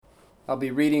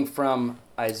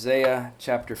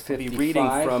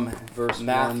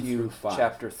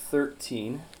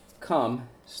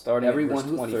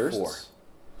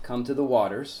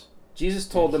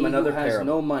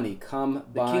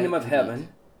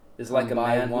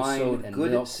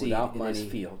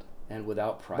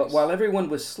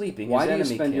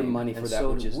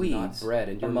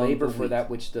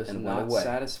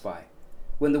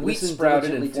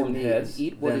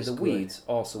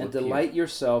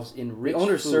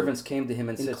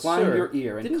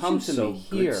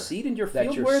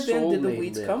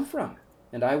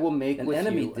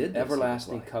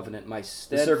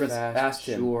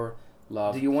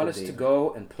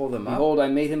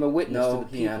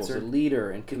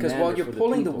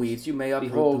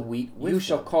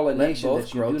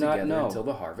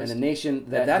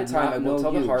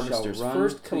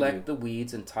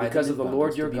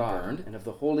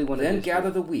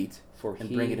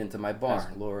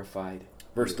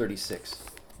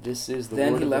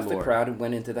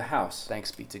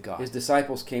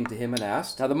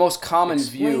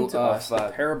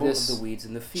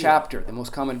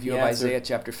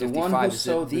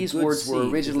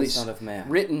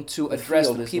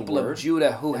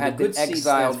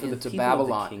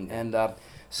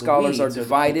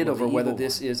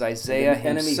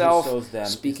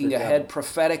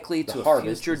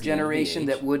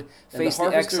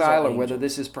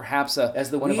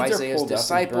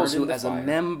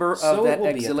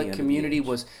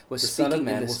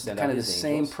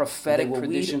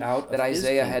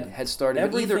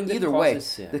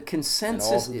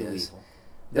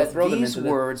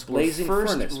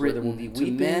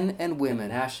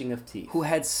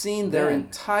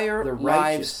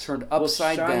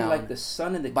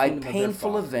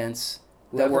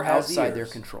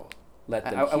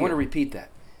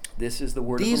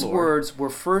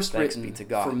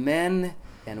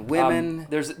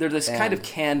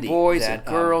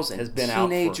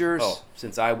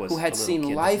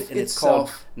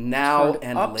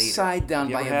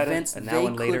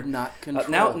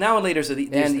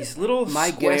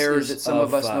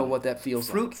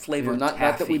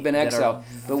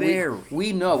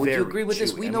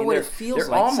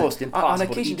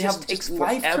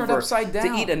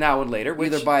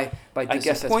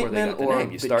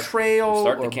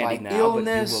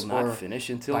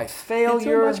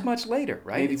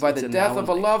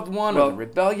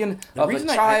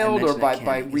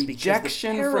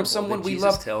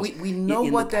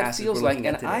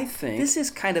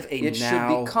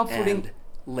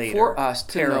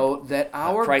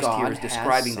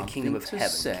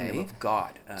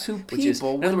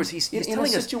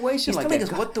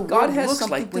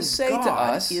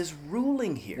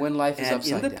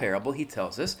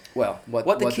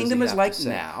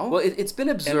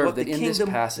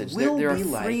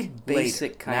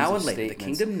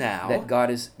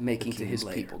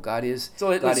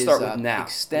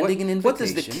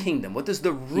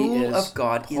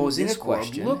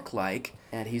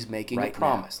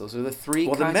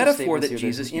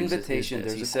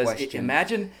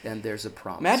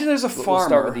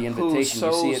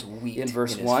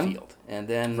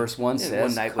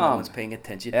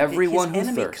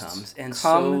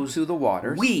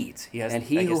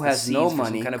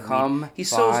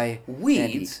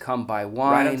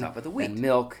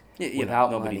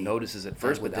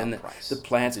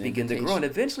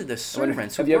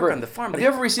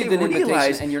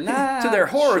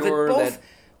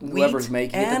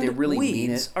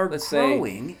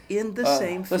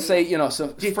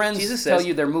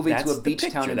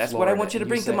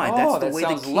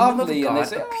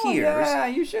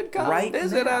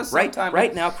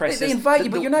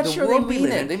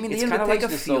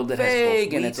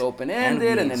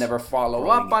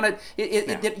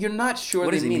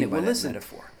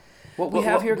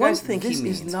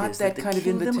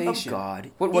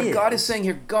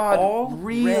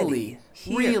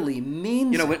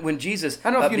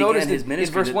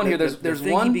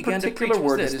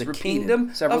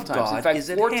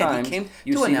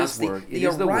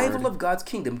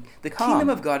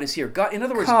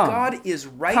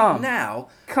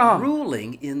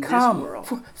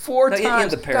four Now, in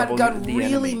times. the parable, God the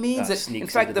really enemy, means it. In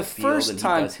sneaks fact, into the the field first and he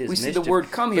time does his we see the mischief.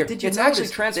 word come here, But did you it's actually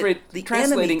notice that the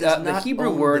translating enemy does the not Hebrew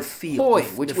own word the field. ploy,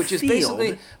 The which is field,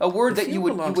 basically a word the that you field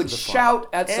would belongs to the shout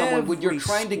Father. at someone when you're Every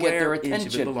trying to get their square inch of it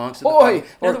attention. belongs to the Hoy! Father.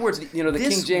 In other words, the King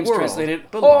this James world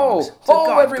translated, belongs to ho,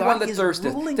 God. everyone God that is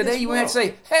thirsteth. ruling Today this you might world.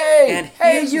 say, hey, And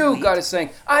hey his you, wheat God is saying,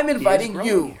 I'm inviting growing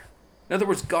you. here.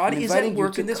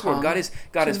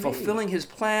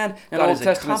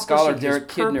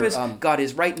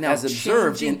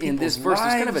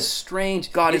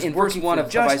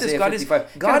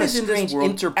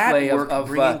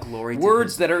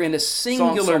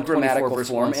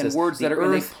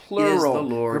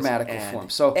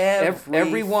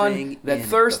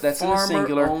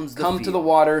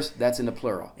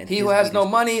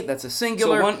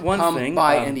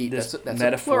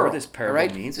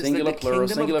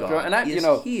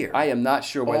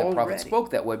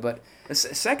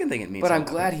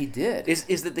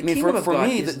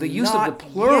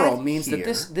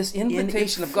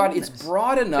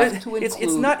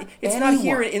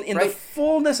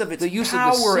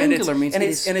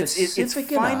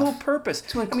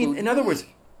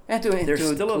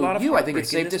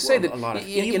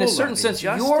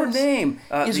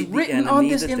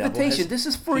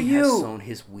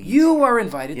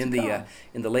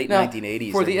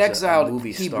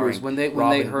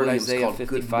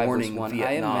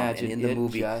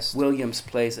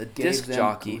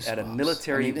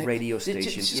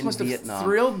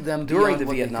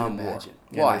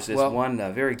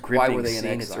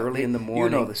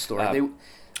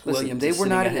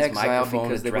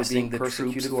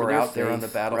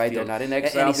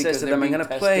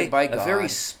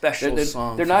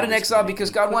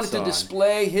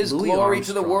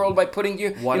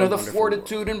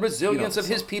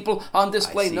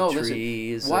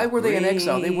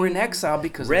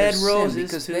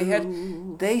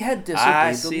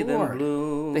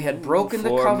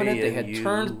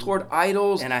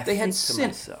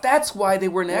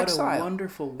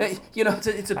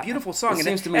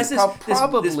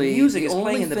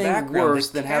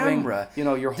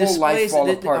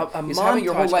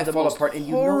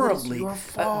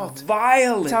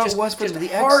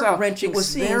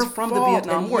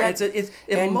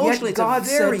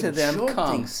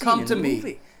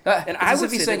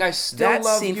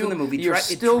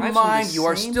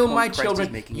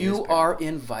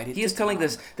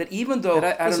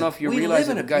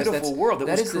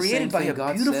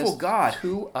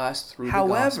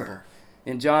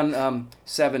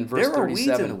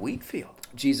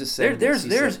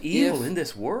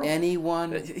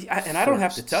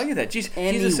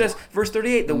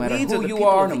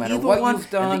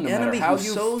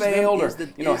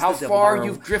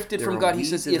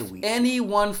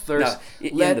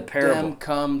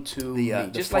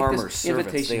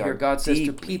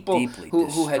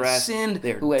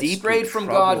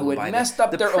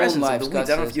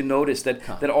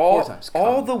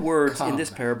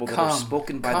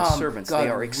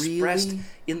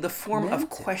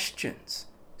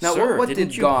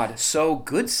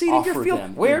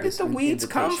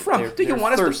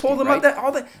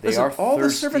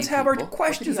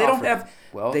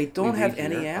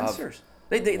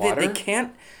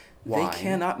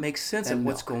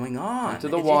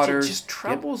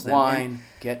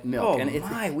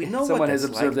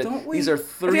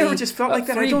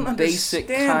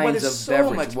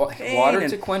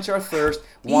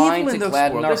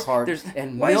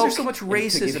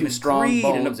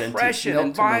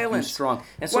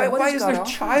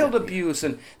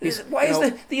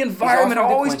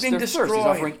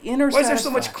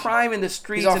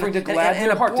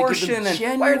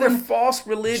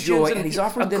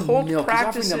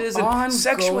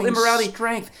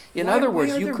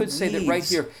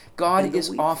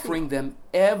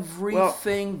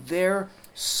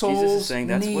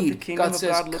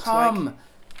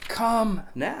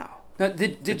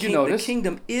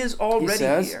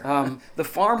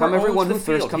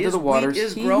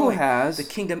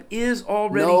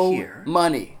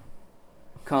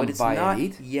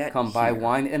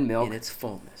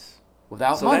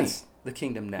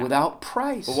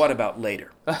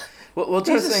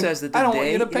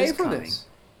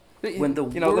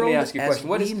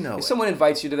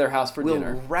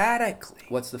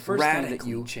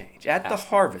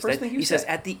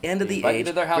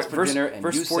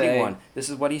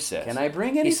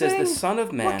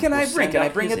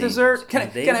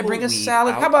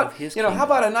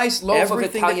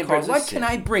 and card. bears of What sin. can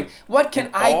I bring? What can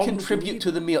And I all who contribute believe,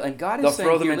 to the meal? And God they'll is saying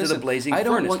throw them here, into the listen, blazing I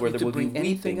don't furnace want where you there to will be bring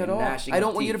anything weeping at and all. gnashing I of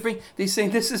don't want you to teeth. bring. He's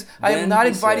saying I am Then not he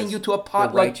inviting says, you to a "The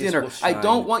potluck righteous dinner. will I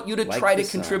don't shine want you to like try the to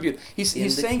sun contribute." He's in the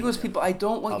saying to his kingdom people, I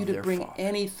don't want of you to their bring Father.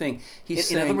 anything.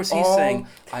 He's In other saying, words, he's all saying,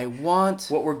 I want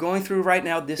what we're going through right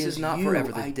now, this is is not you.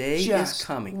 forever. The I day is just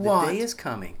coming. The want day is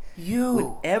coming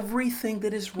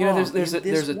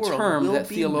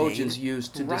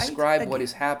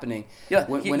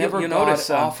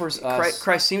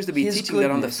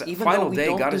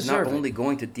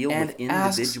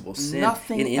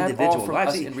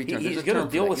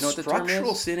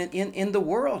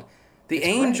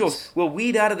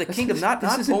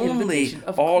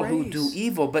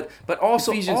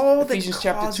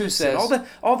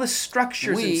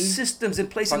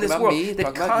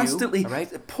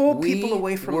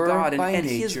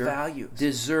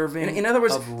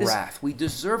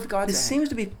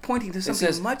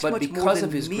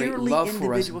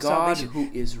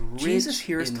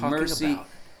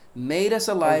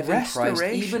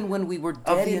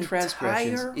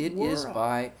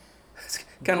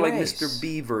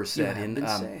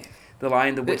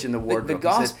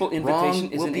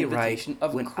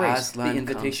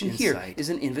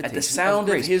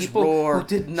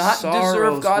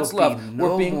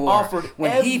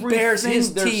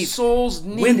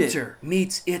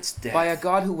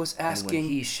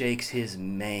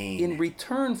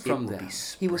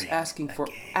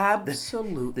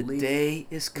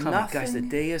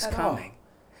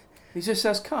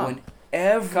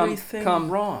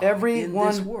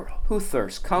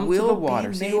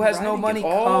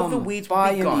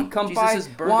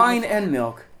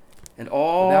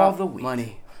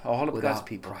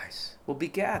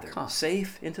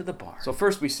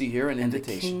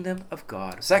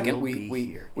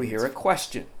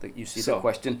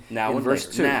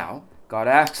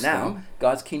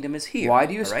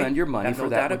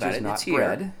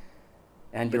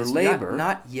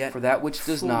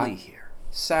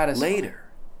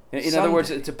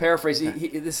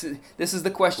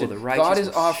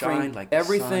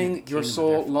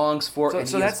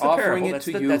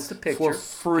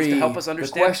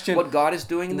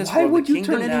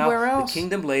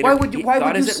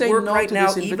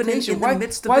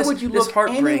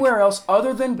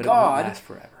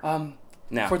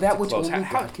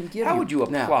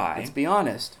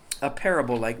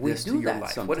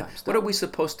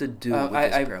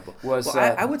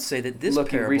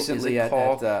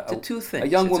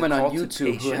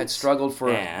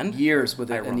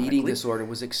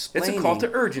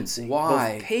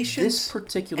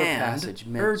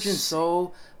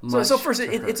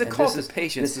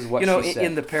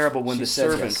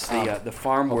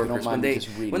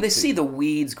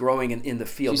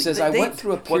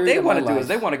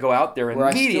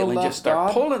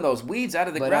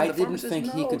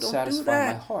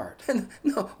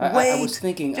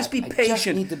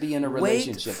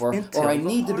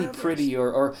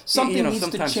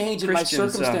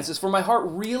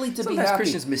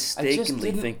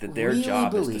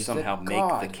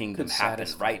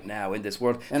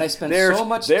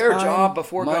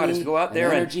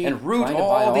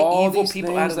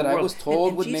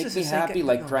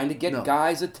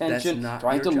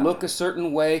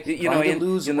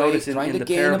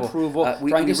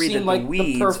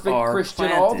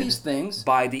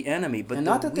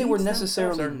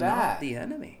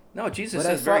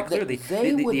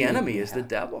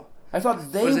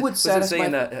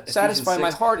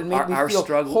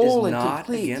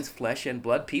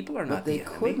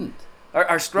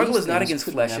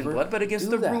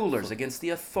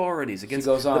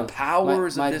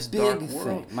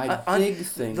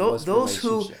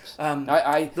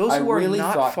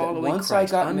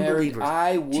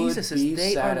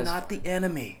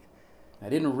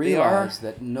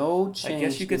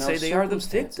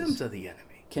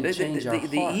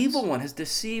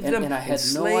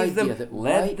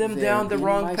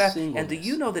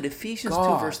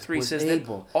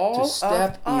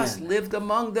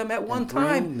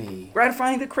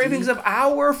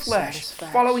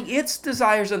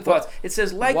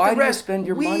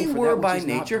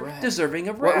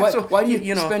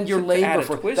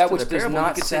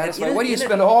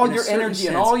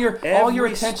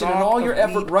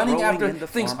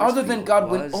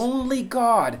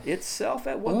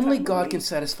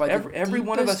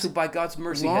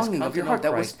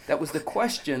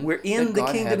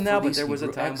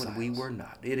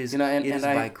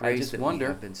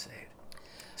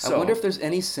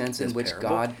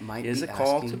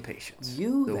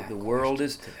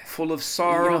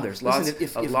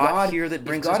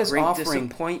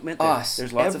disappointment. us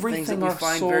There's lots of things that everything we our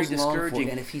find very souls long for. discouraging.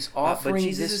 And if He's But offering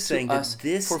Jesus this is saying to that us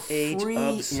this for age free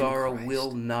of in sorrow Christ,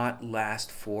 will not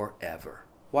last forever.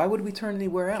 why would we turn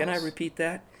anywhere else? Can I repeat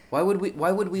that? Why would we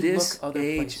This look other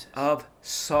age places? of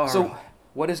sorrow. So,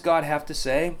 what does God have to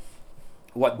say?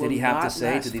 What did will he have to not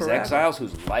say last to these forever. exiles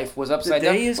whose life was upside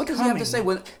down? day is What does he have to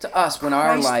coming. say to us when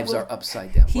our Christ lives will- are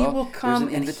upside down? He Well, will there's come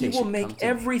an and he invitation. will Come make to me.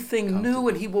 everything Come to new, me.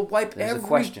 and he will wipe There's a every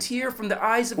question. tear from the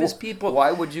eyes of his people.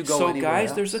 Why would you go So, anywhere guys,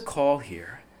 else? there's a call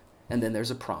here. And then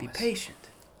there's a Be promise. patient.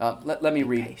 Let me Be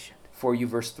read patient. for you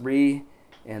verse 3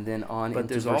 and then on But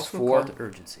into there's verse also a 4. call to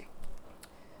urgency.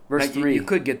 Verse Now, 3. you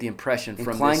could get the impression from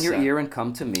Incline this, your ear and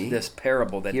come to me. this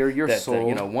parable that, Hear your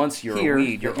soul. once you're Hear a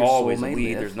weed, that you're your soul always a may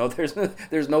weed. live.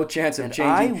 There's no chance of And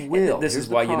changing. I will. This Here's is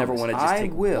the why you never promise. want to just I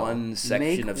take will one section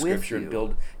make of with Scripture and you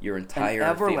build your entire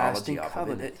everlasting theology off of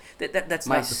covenant. it. That's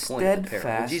My not the point of the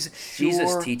parable. steadfast,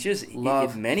 Jesus sure teaches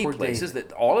love in many for places David.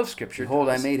 that all of Scripture Behold,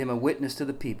 I does, made him a witness to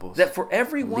the peoples. that for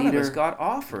every one of us, leader, God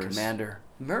offers commander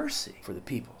mercy. for the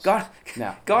peoples. God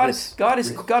This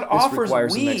offers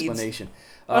requires an weeds explanation.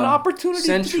 an opportunity to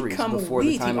Centuries become before the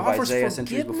weeds. time He of offers Isaiah,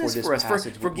 centuries before forgiveness this for us.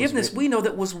 passage was Forgiveness written. we know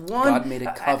that was won God made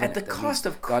a covenant. at the that cost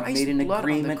means of God Christ's made an blood on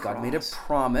the agreement. God made a cross.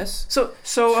 promise So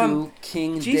to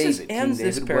King Jesus David. ends King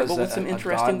this David parable was with some a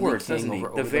interesting godly words, king doesn't he? over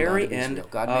The the very land of end Israel.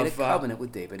 God made a of, covenant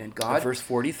with David, and God, verse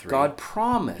 43. God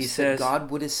promised He that says,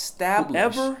 God would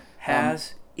establish whoever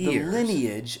has the ears,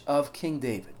 lineage of King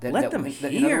David. let them in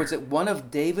hear. other words, that one of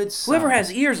David's sons Whoever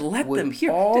has ears, let would them hear.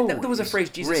 That was a always phrase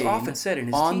Jesus reign often said in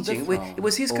his on the teaching. throne It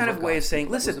was his kind over of way of God's saying,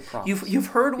 people. That was listen, a promise. you've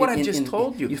heard what I've just In-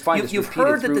 told you. you find this You've repeated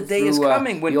heard that the through- day is through,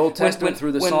 coming when the Old Testament, when,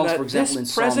 through the when, Psalms, for example, this in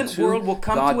Psalm present 2, world will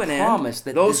come God to an end. promised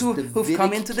that Those this who've Davidic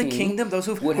come into the king kingdom, those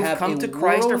would who've have come a to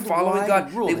Christ are following God,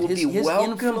 worldwide rule. they will be His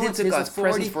welcomed influence, into his God's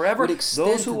authority presence forever. would extend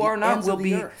Those to who the are not ends will of the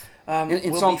be earth.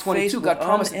 In will Psalm be 22, faced God with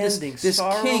promised that unending this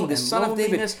sorrow king, this and son of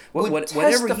David, loneliness. would Whatever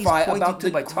he's testify pointing about to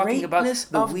the by talking about greatness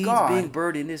the of weeds God being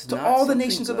burdened is to not all the something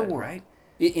nations of the good, world. right?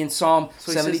 In Psalm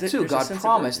So he says that 72, there's a God sense of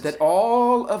promised that urgency.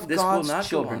 all of This will God's not go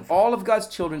children, on forever. all of God's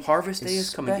children, Harvest day is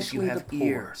coming if you especially have the poor,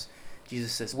 ears.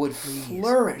 Jesus says, would please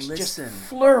flourish, listen. just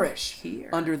flourish Hear.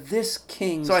 under this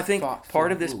king's So I think thoughtful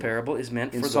part of this rule. parable is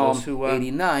meant In for Psalm those who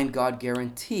 89, God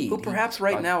guaranteed, who perhaps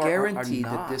right God now are guaranteed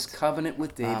not, that this covenant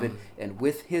with David and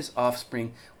with his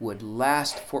offspring would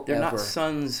last forever. they're not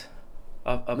sons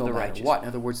of no the matter righteous. what. In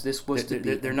other words, this was to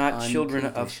be They're an not children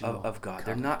of unconditional God. They're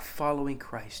covenant. not following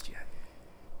Christ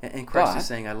yet. And Christ But is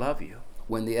saying, I love you.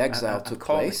 When the exile I'm took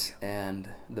calling place you. and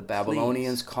the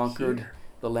Babylonians conquered hear.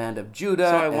 the land of Judah,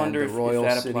 So I wonder and if the royal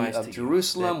that city applies of to you,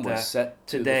 Jerusalem that, was set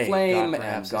to today, the flame, God and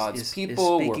perhaps God's is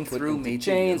people were speaking put through into me to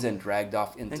chains you. and dragged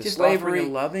off into And just slavery. offering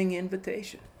a loving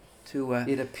invitation to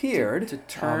It appeared to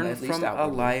turn at least from a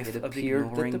outwardly, life it of appeared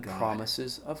ignoring that the God,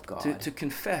 promises of God to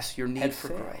confess your need had for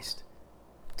failed. Christ.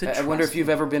 I wonder if you've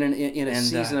ever been in a And,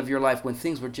 season of your life when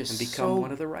things were just and become so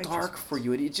one of the righteous dark for ones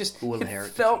you. It just who will it inherit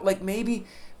the felt kingdom. like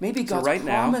maybe God's right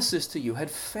now, promises to you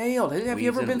had failed. Have you weeds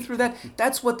ever and been wheat. through that?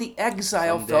 That's what the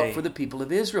exile felt Someday, for the people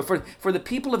of Israel. For the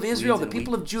people of Israel, weeds the and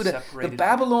people wheat of Judah, the separated from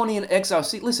Babylonian exile.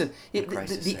 See, listen,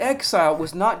 Christ is the saying, exile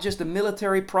was not just a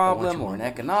military problem you or on an the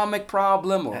economic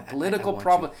problem or a I political want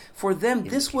problem. you For them, in the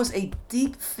this was a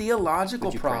deep theological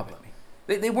Would you pray with problem. me?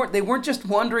 They weren't just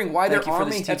wondering why Thank their you for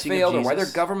this army had teaching of failed or why their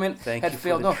Jesus. government Thank had you for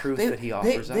failed. the No, truth they, that he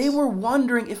offers they us. were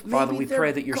wondering if maybe Father, we their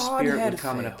pray that your God Spirit had would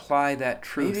come and failed. apply that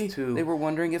truth Maybe to they were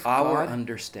wondering if our God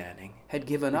understanding. had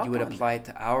given That up you would on apply it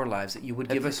to our lives, that you would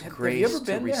give us have grace you ever to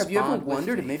been there? respond Have you ever with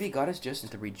wondered if faith maybe God has just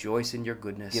and to rejoice in your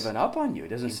goodness. given up on you? He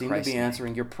doesn't In seem Christ's to be name.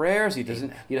 answering your prayers. He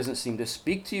Amen. doesn't seem to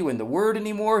speak to you in the Word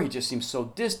anymore. He just seems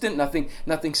so distant.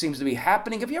 Nothing seems to be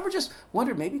happening. Have you ever just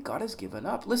wondered maybe God has given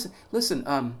up? Listen.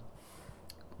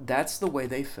 That's the way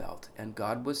they felt, and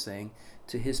God was saying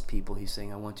to His people, He's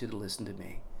saying, "I want you to listen to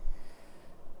me.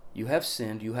 You have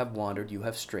sinned, you have wandered, you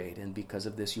have strayed, and because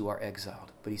of this you are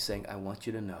exiled." But He's saying, "I want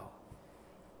you to know,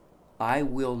 I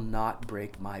will not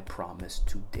break my promise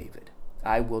to David.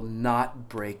 I will not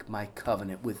break my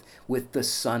covenant with the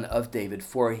son of David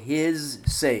for his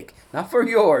sake, not for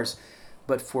yours,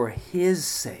 but for his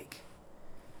sake.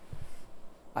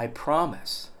 I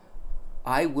promise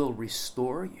I will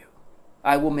restore you.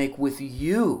 I will make with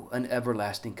you an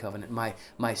everlasting covenant,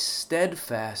 my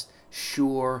steadfast,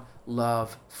 sure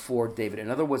love for David."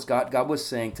 In other words, God was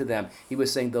saying to them, He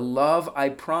was saying, the love I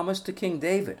promised to King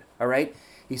David, all right?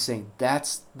 He's saying,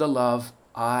 that's the love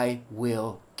I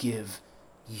will give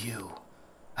you.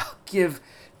 I'll give.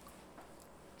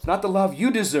 It's not the love you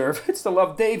deserve. It's the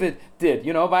love David did.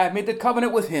 I made the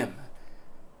covenant with him.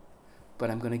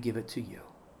 But I'm going to give it to you.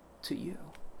 To you.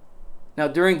 Now,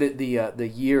 during the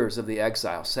years of the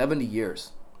exile, 70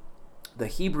 years, the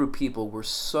Hebrew people were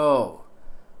so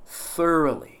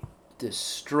thoroughly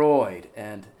destroyed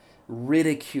and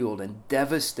ridiculed and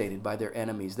devastated by their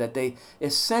enemies, that they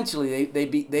essentially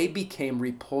they became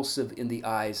repulsive in the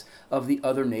eyes of the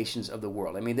other nations of the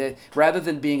world. I mean, rather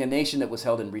than being a nation that was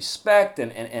held in respect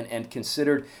and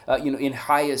considered in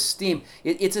high esteem,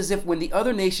 it's as if when the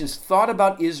other nations thought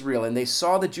about Israel and they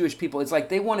saw the Jewish people, it's like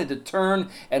they wanted to turn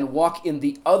and walk in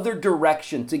the other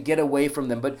direction to get away from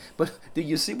them. But do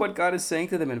you see what God is saying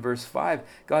to them in verse 5?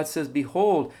 God says,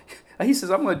 behold, he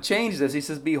says, I'm going to change this. He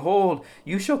says, behold,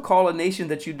 you shall call a nation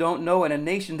that you don't know, and a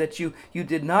nation that you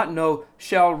did not know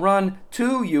shall run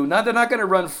to you. Now, they're not going to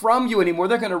run from you anymore.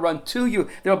 They're going to run to you.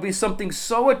 There'll be something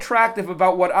so attractive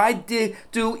about what I did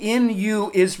do in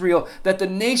you, Israel, that the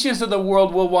nations of the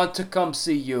world will want to come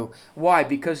see you. Why?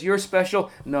 Because you're special?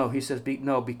 No, he says,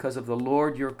 no, because of the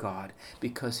Lord your God,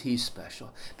 because he's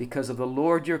special, because of the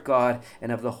Lord your God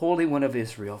and of the Holy One of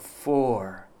Israel,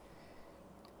 for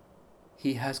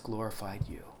he has glorified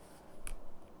you.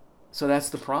 So that's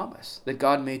the promise that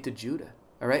God made to Judah.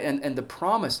 All right? And the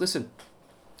promise, listen,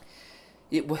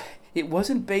 it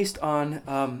wasn't based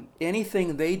on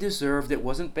anything they deserved. It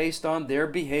wasn't based on their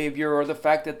behavior or the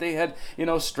fact that they had,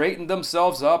 straightened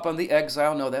themselves up on the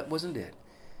exile. No, that wasn't it.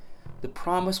 The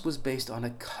promise was based on a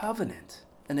covenant,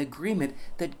 an agreement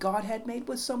that God had made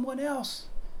with someone else,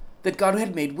 that God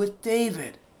had made with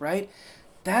David, right?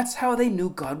 That's how they knew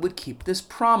God would keep this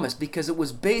promise, because it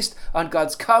was based on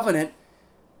God's covenant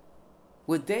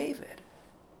with David.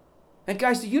 And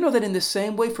guys, do you know that in the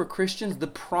same way for Christians, the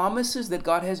promises that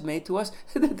God has made to us,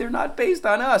 they're not based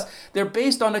on us. They're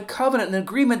based on a covenant, an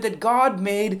agreement that God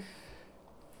made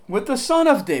with the Son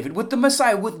of David, with the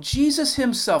Messiah, with Jesus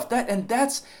himself.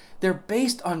 They're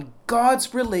based on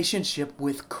God's relationship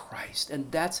with Christ.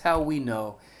 And that's how we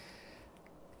know.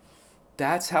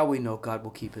 That's how we know God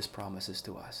will keep his promises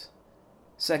to us.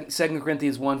 2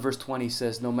 Corinthians 1 verse 20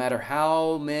 says, no matter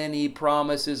how many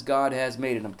promises God has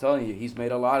made, and I'm telling you, he's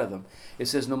made a lot of them. It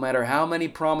says, no matter how many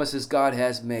promises God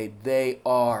has made, they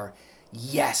are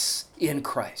yes in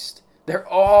Christ. They're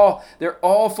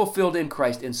all fulfilled in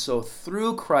Christ. And so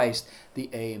through Christ, the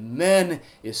amen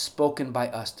is spoken by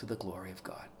us to the glory of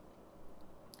God.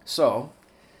 So,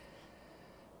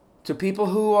 to people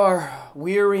who are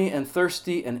weary and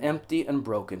thirsty and empty and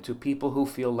broken, to people who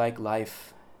feel like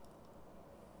life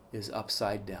is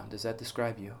upside down. Does that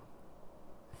describe you?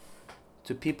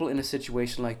 To people in a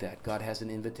situation like that, God has an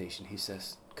invitation. He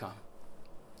says, come.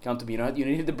 Come to me. You don't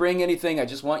need to bring anything. I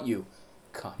just want you.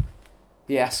 Come.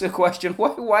 He asks a question.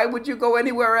 Why would you go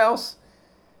anywhere else?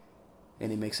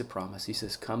 And he makes a promise. He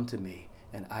says, come to me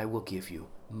and I will give you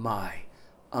my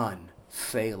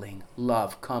unfailing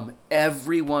love. Come,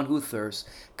 everyone who thirsts,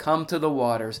 come to the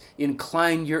waters,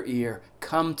 incline your ear,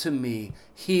 come to me,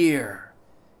 hear,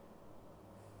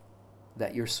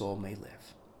 that your soul may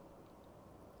live.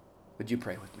 Would you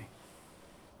pray with me?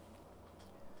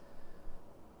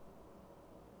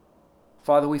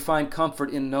 Father, we find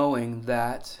comfort in knowing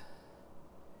that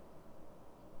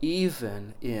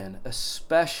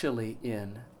especially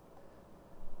in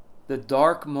the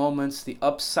dark moments, the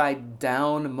upside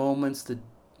down moments, the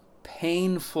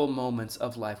painful moments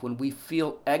of life, when we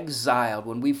feel exiled,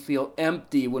 when we feel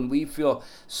empty, when we feel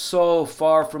so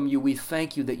far from you, we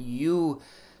thank you that you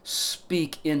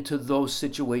speak into those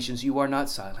situations. You are not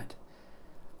silent.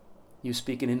 You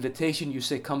speak an invitation. You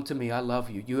say, come to me. I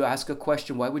love you. You ask a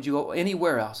question. Why would you go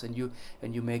anywhere else? And you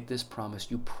make this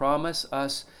promise. You promise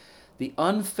us the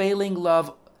unfailing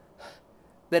love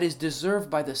that is deserved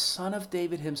by the Son of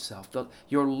David himself,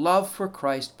 your love for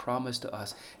Christ promised to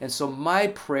us. And so my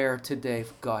prayer today,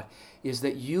 God, is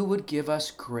that you would give us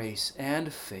grace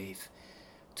and faith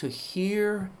to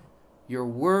hear your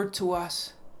word to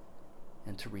us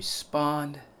and to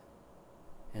respond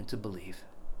and to believe,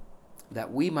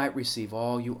 that we might receive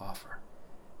all you offer.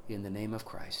 In the name of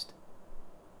Christ,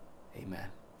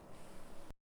 amen.